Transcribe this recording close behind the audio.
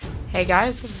Hey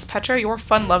guys, this is Petra, your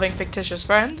fun-loving fictitious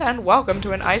friend, and welcome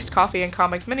to an Iced Coffee and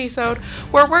Comics mini-sode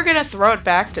where we're gonna throw it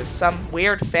back to some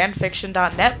weird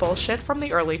fanfiction.net bullshit from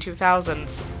the early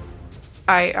 2000s.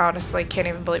 I honestly can't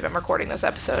even believe I'm recording this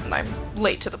episode and I'm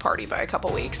late to the party by a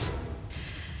couple weeks.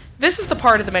 This is the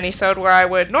part of the mini-sode where I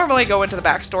would normally go into the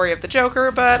backstory of the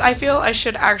Joker, but I feel I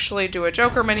should actually do a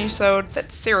Joker mini-sode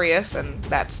that's serious, and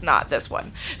that's not this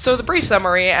one. So the brief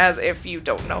summary, as if you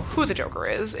don't know who the Joker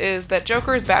is that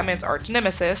Joker is Batman's arch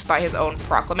nemesis by his own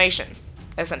proclamation.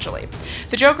 Essentially.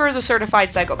 The Joker is a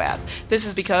certified psychopath. This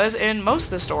is because, in most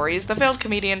of the stories, the failed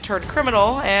comedian turned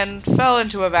criminal and fell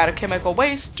into a vat of chemical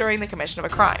waste during the commission of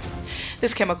a crime.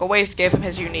 This chemical waste gave him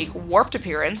his unique, warped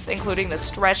appearance, including the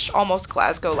stretched, almost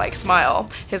Glasgow-like smile,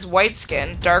 his white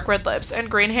skin, dark red lips, and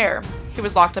green hair. He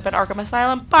was locked up in Arkham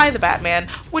Asylum by the Batman,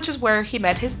 which is where he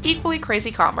met his equally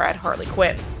crazy comrade, Harley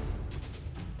Quinn.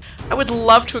 I would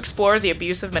love to explore the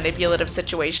abusive, manipulative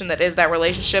situation that is that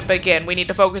relationship, but again, we need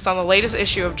to focus on the latest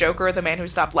issue of Joker, The Man Who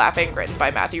Stopped Laughing, written by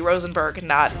Matthew Rosenberg,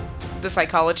 not the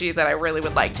psychology that I really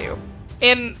would like to.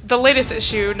 In the latest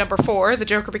issue, number 4, the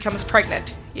Joker becomes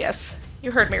pregnant. Yes,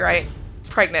 you heard me right.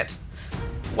 Pregnant.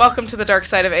 Welcome to the dark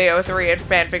side of AO3 and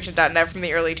fanfiction.net from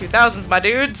the early 2000s, my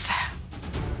dudes!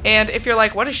 And if you're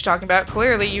like, what is she talking about?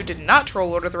 Clearly you did not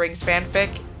troll Lord of the Rings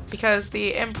fanfic, because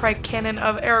the impreg canon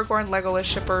of Aragorn Legolas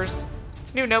shippers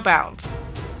knew no bounds.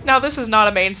 Now, this is not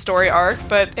a main story arc,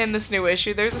 but in this new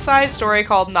issue, there's a side story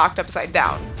called Knocked Upside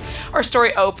Down. Our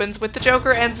story opens with the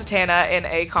Joker and Zatanna in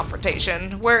a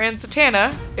confrontation, wherein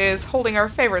Zatanna is holding our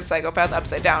favorite psychopath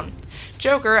upside down.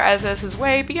 Joker, as is his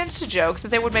way, begins to joke that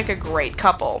they would make a great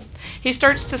couple. He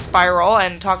starts to spiral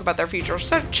and talk about their future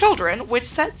children, which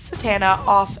sets Zatanna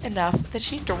off enough that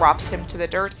she drops him to the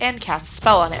dirt and casts a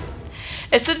spell on him.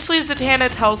 Essentially, Zatanna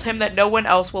tells him that no one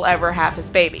else will ever have his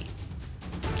baby.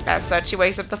 As such, he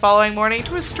wakes up the following morning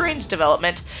to a strange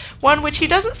development, one which he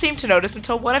doesn't seem to notice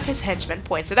until one of his henchmen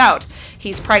points it out.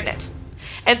 He's pregnant.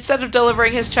 Instead of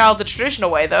delivering his child the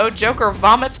traditional way, though, Joker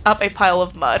vomits up a pile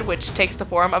of mud, which takes the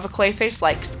form of a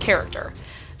Clayface-like character,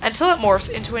 until it morphs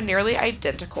into a nearly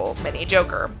identical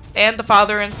mini-Joker, and the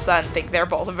father and son think they're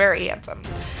both very handsome.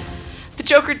 The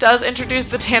Joker does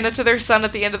introduce Zatanna to their son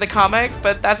at the end of the comic,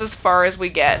 but that's as far as we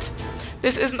get.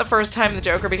 This isn't the first time the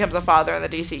Joker becomes a father in the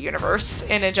DC universe.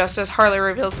 In Injustice, Harley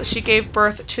reveals that she gave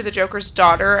birth to the Joker's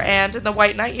daughter, and in the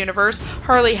White Knight universe,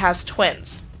 Harley has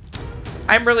twins.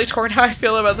 I'm really torn how I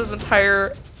feel about this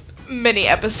entire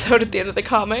mini-episode at the end of the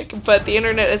comic, but the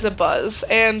internet is abuzz,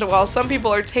 and while some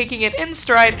people are taking it in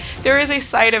stride, there is a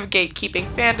side of gatekeeping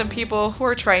fandom people who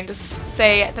are trying to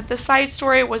say that the side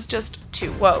story was just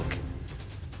too woke.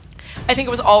 I think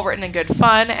it was all written in good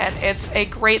fun, and it's a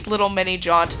great little mini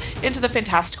jaunt into the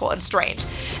fantastical and strange,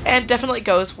 and definitely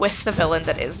goes with the villain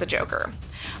that is the Joker.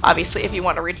 Obviously, if you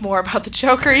want to read more about the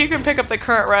Joker, you can pick up the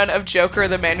current run of Joker,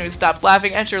 The Man Who Stopped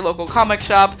Laughing at your local comic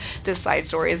shop. This side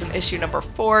story is in issue number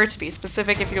 4, to be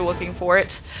specific if you're looking for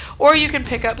it. Or you can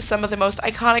pick up some of the most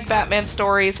iconic Batman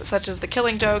stories, such as The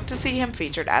Killing Joke, to see him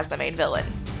featured as the main villain.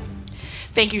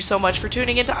 Thank you so much for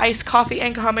tuning into Iced Coffee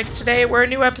and Comics today, where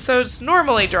new episodes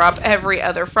normally drop every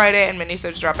other Friday and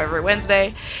minisodes drop every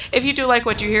Wednesday. If you do like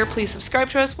what you hear, please subscribe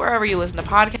to us wherever you listen to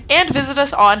podcasts, and visit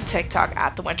us on TikTok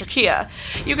at The Winter Kia.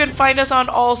 You can find us on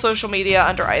all social media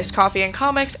under Iced Coffee and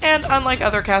Comics, and unlike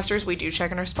other casters, we do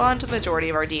check and respond to the majority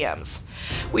of our DMs.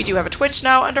 We do have a Twitch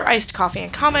now under Iced Coffee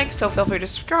and Comics, so feel free to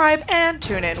subscribe and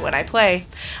tune in when I play.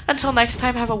 Until next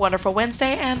time, have a wonderful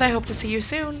Wednesday, and I hope to see you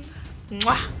soon.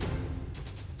 Mwah!